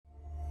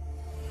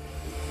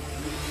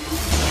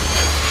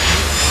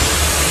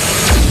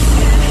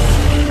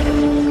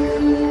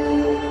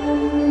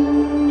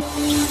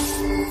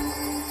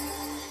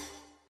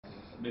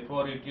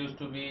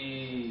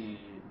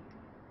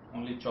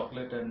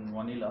chocolate and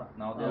vanilla.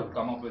 Now they have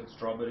come up with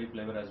strawberry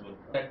flavor as well.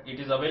 It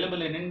is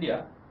available in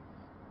India,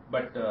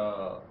 but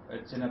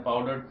it's in a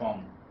powdered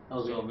form.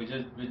 Okay. So which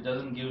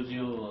doesn't gives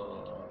you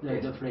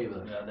the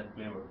flavor. Yeah, that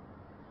flavor.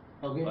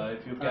 Okay.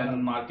 If you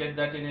can market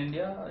that in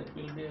India, it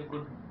will be a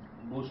good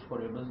boost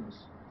for your business.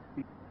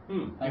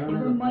 People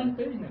don't mind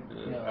paying it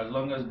as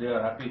long as they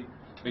are happy,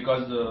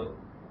 because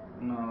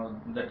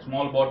that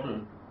small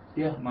bottle.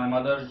 Yeah. My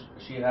mother,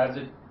 she has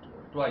it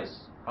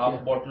twice.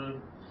 Half bottle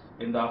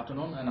in the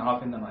afternoon and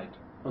half in the night.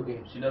 Okay.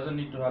 She doesn't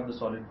need to have the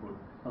solid food.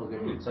 Okay.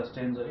 It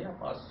sustains her.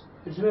 Pass.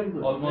 It's very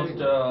good. Almost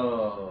very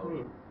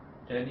good.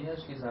 10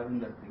 years she's having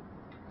that thing.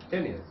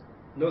 10 years.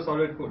 No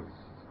solid food.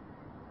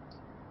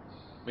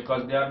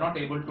 Because they are not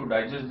able to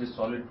digest this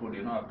solid food,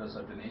 after a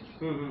certain age.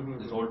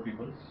 These old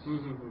people.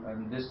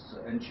 And this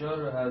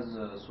Ensure has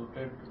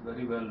suited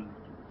very well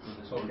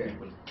to these old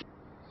people.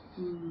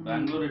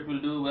 Bangalore, it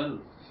will do well.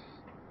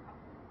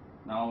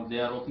 Now they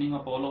are opening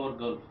up all over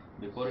Gulf.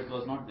 Before it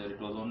was not there, it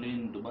was only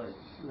in Dubai.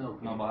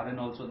 Okay. Now Bahrain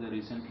also, they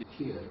recently.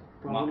 Here.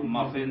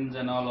 Muffins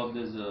and all of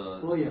this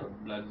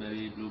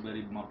Blackberry,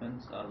 blueberry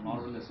muffins are more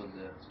or less of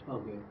there.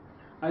 Okay.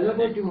 I love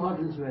Tim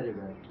Hortons very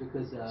well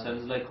because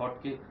sells like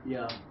hotcake.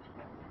 Yeah.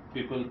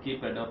 People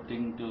keep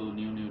adapting to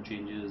new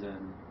changes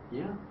and.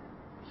 Yeah.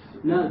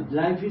 No,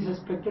 life is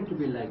expected to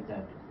be like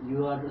that.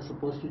 You are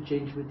supposed to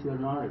change with your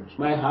knowledge.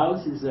 My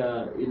house is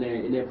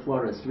in a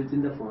forest,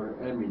 within the forest.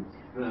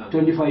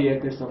 25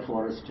 acres of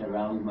forest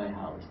around my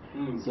house.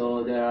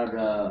 So there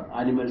are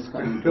animals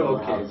coming to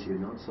our house,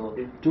 So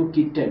 2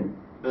 kittens,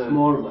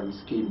 small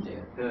ones, came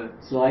there.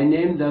 So I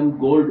named them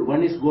Gold.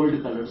 One is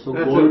gold color, so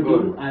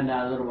Gold, and the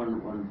other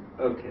one.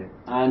 Okay.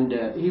 And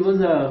he was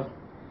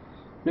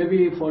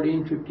maybe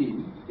 14,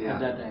 15 at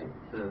that time.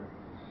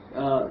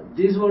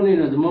 This one,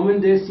 the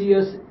moment they see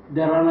us,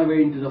 they run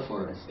away into the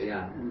forest.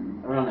 Yeah.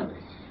 Run away.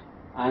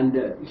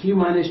 And he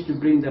managed to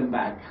bring them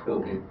back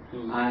home. Okay.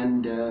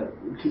 And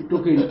he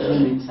took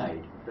them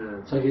inside.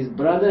 So his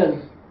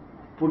brother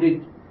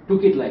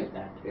took it like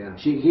that. Yeah.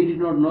 He did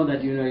not know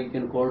that he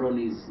can hold on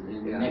his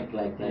neck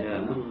like that.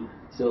 Yeah.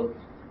 So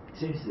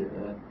he says,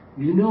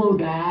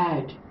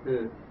 Dad,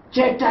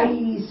 Cheta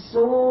is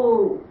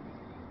so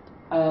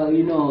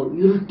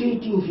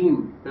irritating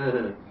him.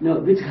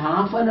 With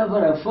half an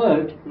hour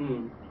effort,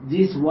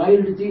 these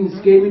wild things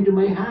came into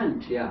my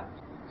hand. Yeah.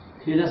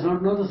 He does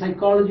not know the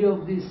psychology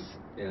of this.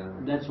 Yeah.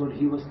 That's what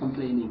he was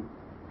complaining.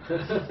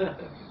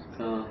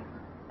 So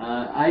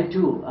I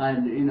too,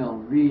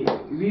 and we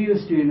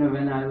used to,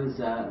 when I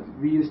was,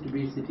 we used to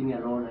be sitting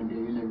alone,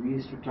 and we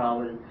used to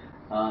travel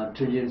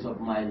trillions of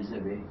miles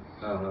away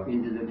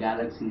into the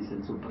galaxies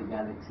and super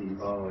galaxies.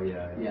 Oh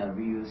yeah. Yeah,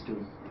 we used to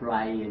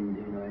fly and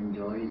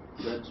enjoy.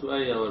 That's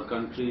why our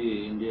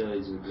country, India,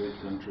 is a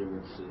great country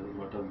with a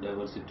lot of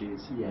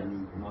diversities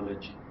and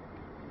knowledge,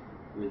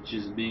 which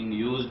is being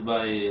used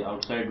by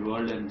outside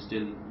world, and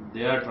still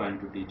they are trying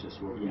to teach us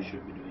what we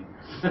should be doing.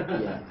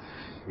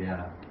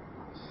 Yeah.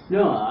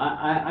 No,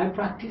 I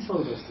practice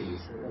all those things.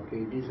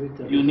 Okay, it is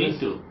with you need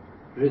to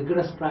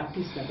rigorous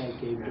practice that I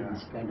came to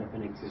this kind of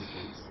an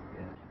existence.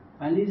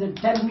 And he said,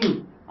 "Tell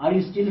me, are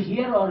you still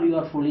here or you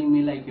are fooling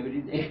me like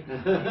every day?"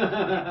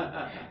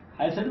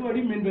 I said, "What do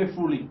you mean by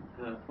fooling?"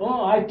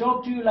 "Oh, I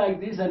talk to you like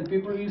this, and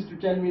people used to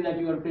tell me that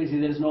you are crazy.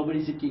 There is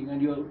nobody sitting,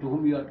 and to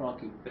whom you are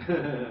talking."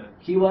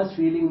 He was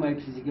feeling my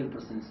physical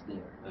presence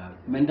there,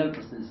 mental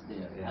presence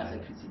there as a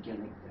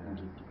physical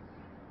entity.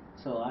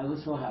 So I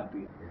was so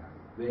happy.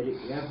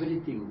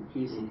 Everything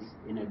he sees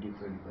in a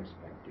different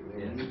perspective.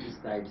 And he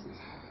describes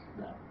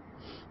that.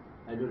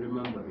 I don't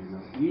remember,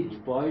 each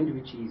point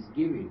which he is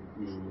giving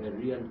is a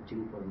real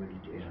thing for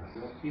meditation.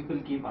 So people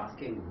keep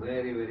asking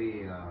very,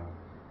 very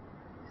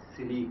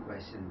silly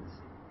questions.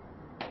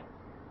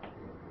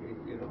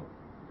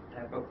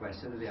 Type of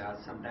questions they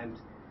ask, sometimes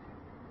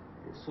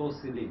so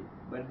silly,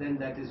 but then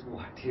that is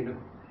what,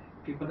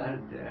 people are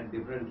at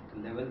different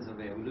levels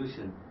of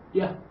evolution.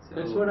 Yeah, so,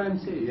 that's what I'm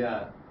saying.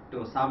 Yeah,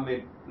 to some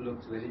it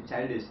looks very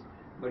childish,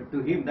 but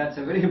to him that's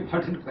a very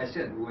important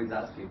question who is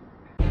asking.